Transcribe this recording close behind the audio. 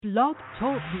Blog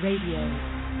Talk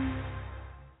Radio.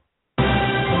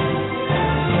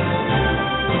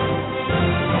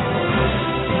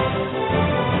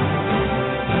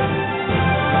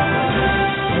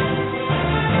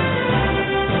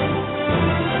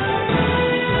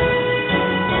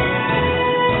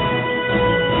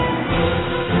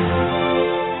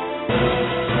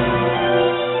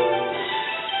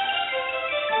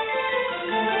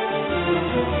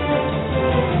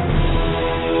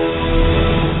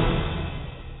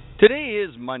 Today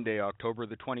is Monday, October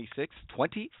the 26th,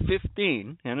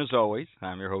 2015, and as always,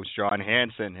 I'm your host, John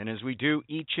Hanson, and as we do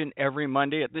each and every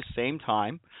Monday at this same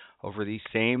time, over these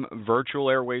same virtual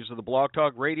airwaves of the Blog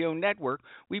Talk Radio Network,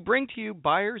 we bring to you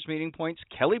Buyers Meeting Point's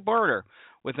Kelly Barter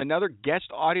with another guest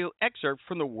audio excerpt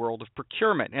from the world of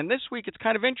procurement. And this week it's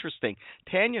kind of interesting.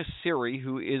 Tanya Siri,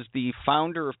 who is the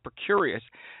founder of Procurious,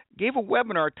 gave a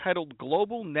webinar titled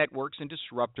Global Networks and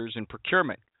Disruptors in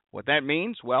Procurement. What that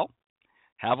means? Well,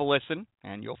 have a listen,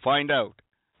 and you'll find out.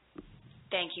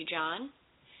 Thank you, John.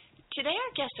 Today,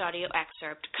 our guest audio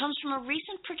excerpt comes from a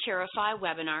recent Procurify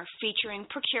webinar featuring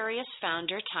Procurious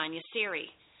founder Tanya Siri.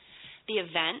 The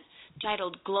event,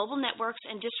 titled Global Networks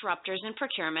and Disruptors in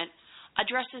Procurement,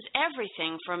 addresses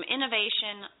everything from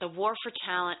innovation, the war for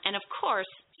talent, and, of course,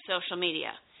 social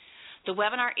media. The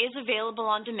webinar is available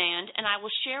on demand, and I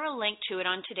will share a link to it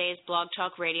on today's Blog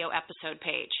Talk Radio episode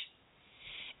page.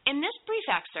 In this brief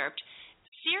excerpt,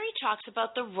 Siri talks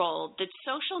about the role that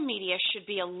social media should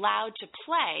be allowed to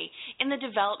play in the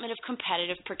development of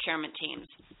competitive procurement teams.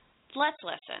 Let's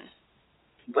listen.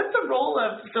 What's the role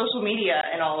of social media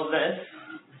in all of this?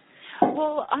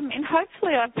 Well,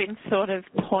 hopefully I've been sort of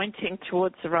pointing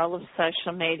towards the role of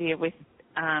social media with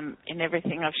in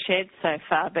everything I've shared so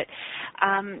far. But,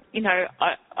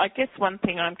 I guess one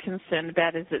thing I'm concerned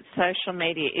about is that social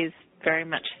media is very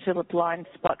much still a blind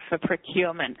spot for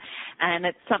procurement, and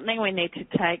it's something we need to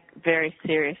take very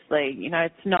seriously.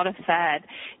 It's not a fad.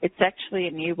 It's actually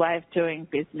a new way of doing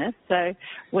business, so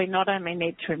we not only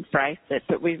need to embrace it,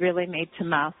 but we really need to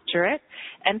master it.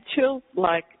 And tools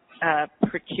like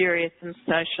Procurious and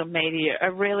social media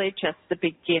are really just the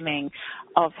beginning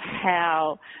of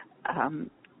how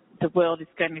the world is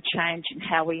going to change and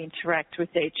how we interact with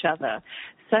each other.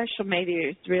 Social media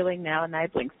is really now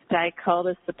enabling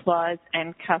stakeholders, suppliers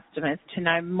and customers to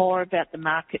know more about the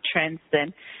market trends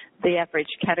than the average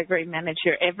category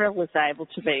manager ever was able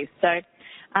to be. So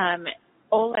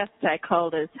all our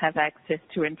stakeholders have access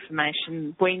to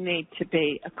information. We need to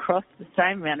be across the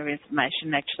same amount of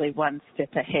information, actually one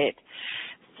step ahead.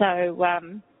 So I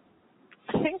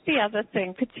think the other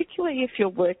thing, particularly if you're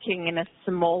working in a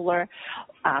smaller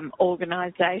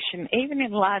organisation, even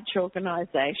in large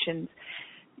organisations,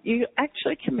 you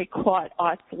actually can be quite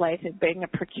isolated being a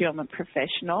procurement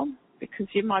professional because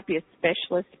you might be a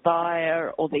specialist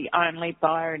buyer or the only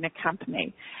buyer in a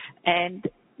company, and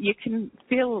you can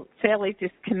feel fairly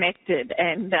disconnected.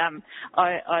 And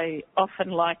I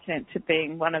often liken it to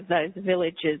being one of those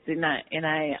villages in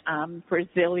a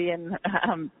Brazilian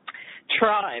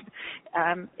tribe,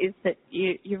 is that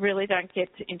you really don't get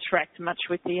to interact much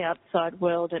with the outside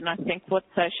world. And I think what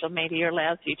social media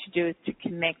allows you to do is to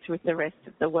connect with the rest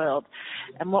of the world.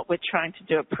 And what we're trying to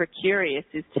do at Procurious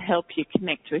is to help you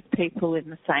connect with people in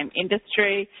the same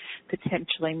industry,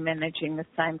 potentially managing the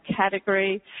same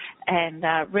category, and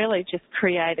really just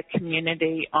create a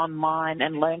community online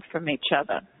and learn from each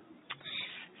other.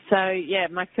 So,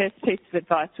 my first piece of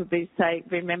advice would be to say,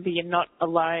 remember, you're not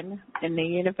alone in the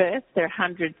universe. There are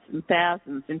hundreds and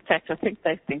thousands. In fact, I think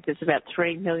they think there's about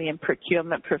 3 million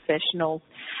procurement professionals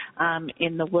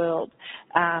in the world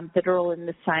that are all in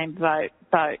the same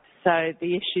boat. So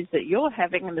the issues that you're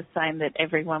having are the same that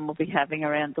everyone will be having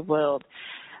around the world.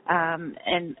 And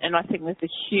I think there's a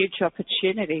huge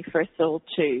opportunity for us all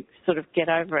to sort of get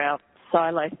over our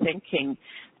silo thinking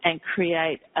and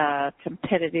create a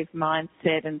competitive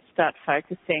mindset and start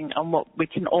focusing on what we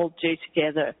can all do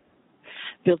together,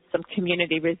 build some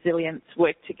community resilience,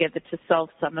 work together to solve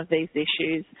some of these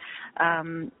issues. I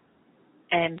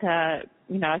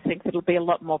think it'll be a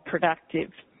lot more productive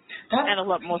and a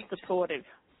lot more supportive.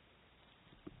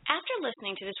 After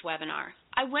listening to this webinar,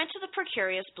 I went to the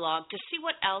Procurious blog to see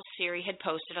what else Siri had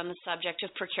posted on the subject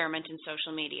of procurement and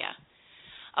social media.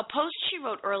 A post she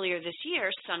wrote earlier this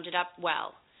year summed it up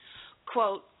well.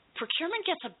 Quote, procurement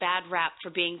gets a bad rap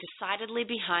for being decidedly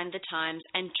behind the times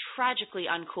and tragically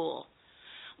uncool.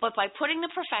 But by putting the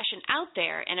profession out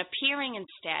there and appearing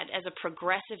instead as a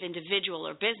progressive individual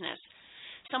or business,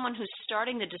 someone who's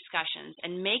starting the discussions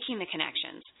and making the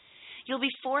connections, you'll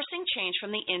be forcing change from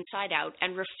the inside out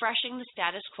and refreshing the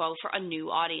status quo for a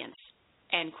new audience,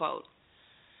 end quote.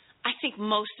 I think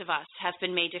most of us have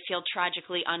been made to feel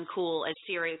tragically uncool, as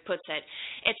Siri puts it,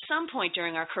 at some point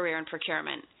during our career in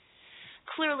procurement.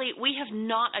 Clearly, we have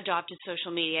not adopted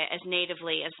social media as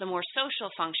natively as the more social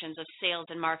functions of sales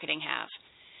and marketing have.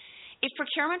 If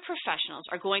procurement professionals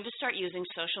are going to start using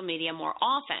social media more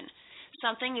often,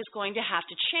 something is going to have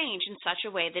to change in such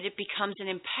a way that it becomes an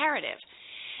imperative.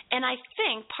 And I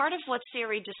think part of what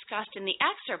Siri discussed in the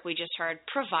excerpt we just heard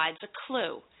provides a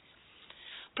clue.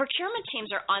 Procurement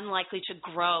teams are unlikely to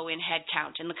grow in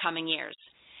headcount in the coming years.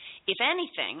 If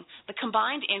anything, the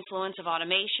combined influence of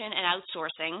automation and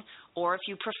outsourcing, or if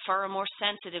you prefer a more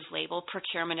sensitive label,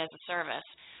 procurement as a service,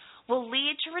 will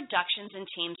lead to reductions in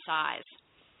team size.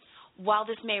 While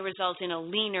this may result in a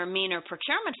leaner, meaner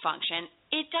procurement function,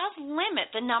 it does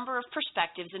limit the number of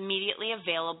perspectives immediately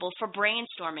available for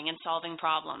brainstorming and solving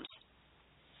problems.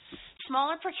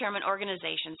 Smaller procurement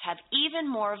organizations have even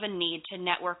more of a need to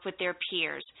network with their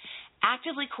peers,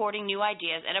 actively courting new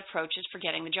ideas and approaches for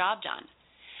getting the job done.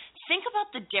 Think about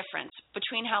the difference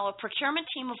between how a procurement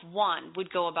team of 1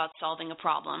 would go about solving a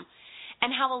problem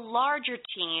and how a larger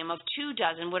team of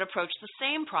 24 would approach the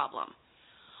same problem.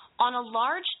 On a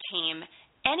large team,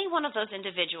 any one of those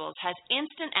individuals has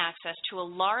instant access to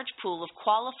a large pool of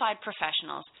qualified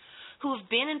professionals who have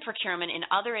been in procurement in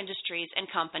other industries and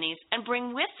companies and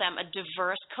bring with them a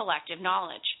diverse collective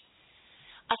knowledge.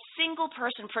 A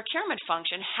single-person procurement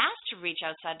function has to reach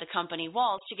outside the company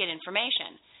walls to get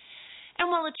information.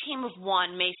 And while a team of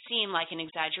 1 may seem like an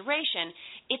exaggeration,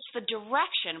 it's the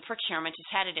direction procurement is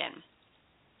headed in.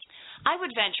 I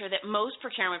would venture that most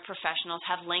procurement professionals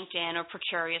have LinkedIn or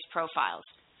Procurious profiles.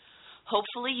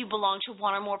 Hopefully you belong to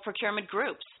one or more procurement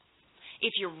groups.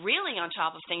 If you're really on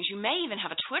top of things, you may even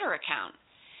have a Twitter account.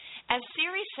 As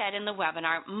Siri said in the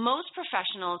webinar, most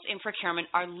professionals in procurement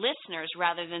are listeners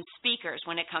rather than speakers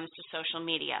when it comes to social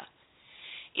media.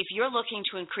 If you're looking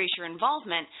to increase your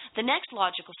involvement, the next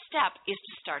logical step is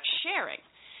to start sharing.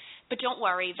 But don't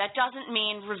worry, that doesn't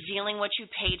mean revealing what you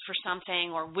paid for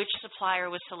something or which supplier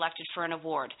was selected for an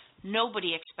award.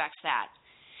 Nobody expects that.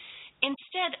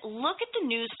 Instead, look at the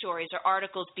news stories or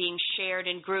articles being shared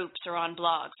in groups or on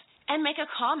blogs, and make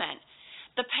a comment.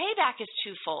 The payback is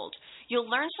twofold. You'll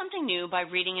learn something new by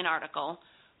reading an article,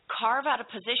 carve out a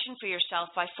position for yourself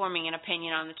by forming an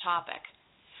opinion on the topic.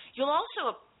 You'll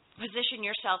also position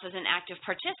yourself as an active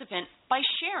participant by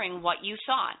sharing what you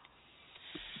thought.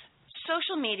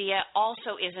 Social media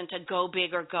also isn't a go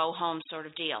big or go home sort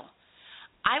of deal.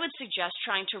 I would suggest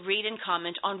trying to read and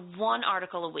comment on one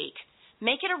article a week.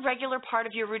 Make it a regular part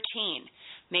of your routine,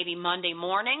 maybe Monday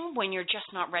morning when you're just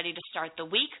not ready to start the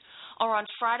week, or on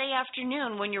Friday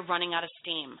afternoon when you're running out of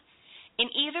steam. In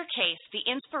either case, the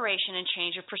inspiration and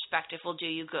change of perspective will do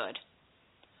you good.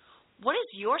 What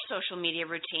is your social media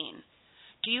routine?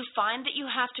 Do you find that you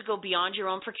have to go beyond your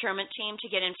own procurement team to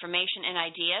get information and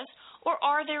ideas, or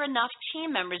are there enough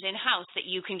team members in-house that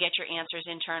you can get your answers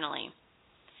internally?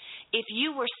 If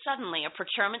you were suddenly a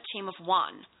procurement team of 1,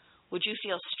 would you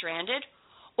feel stranded,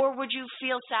 or would you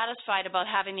feel satisfied about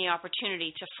having the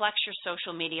opportunity to flex your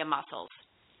social media muscles?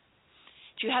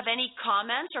 If you have any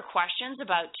comments or questions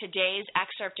about today's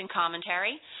excerpt and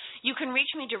commentary, you can reach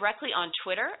me directly on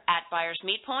Twitter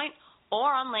 @BuyersMeetPoint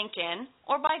or on LinkedIn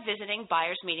or by visiting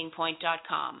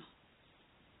buyersmeetingpoint.com.